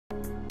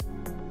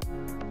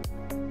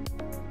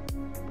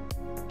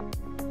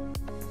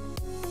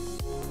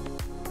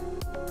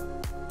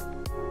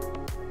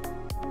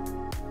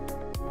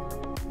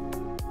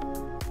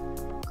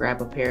Grab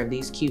a pair of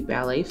these cute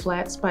ballet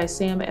flats by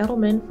Sam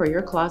Edelman for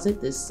your closet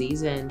this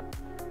season.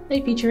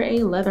 They feature a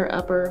leather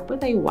upper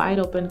with a wide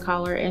open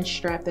collar and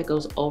strap that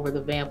goes over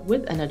the vamp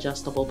with an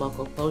adjustable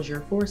buckle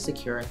closure for a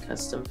secure and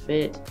custom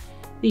fit.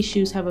 These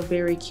shoes have a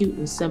very cute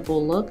and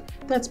simple look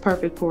that's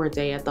perfect for a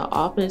day at the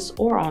office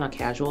or on a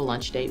casual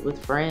lunch date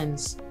with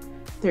friends.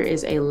 There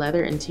is a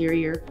leather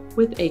interior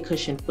with a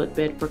cushioned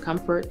footbed for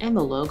comfort, and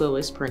the logo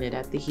is printed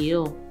at the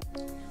heel.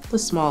 The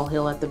small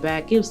heel at the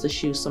back gives the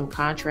shoe some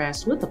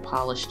contrast with a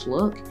polished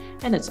look,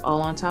 and it's all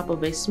on top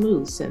of a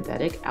smooth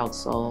synthetic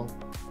outsole.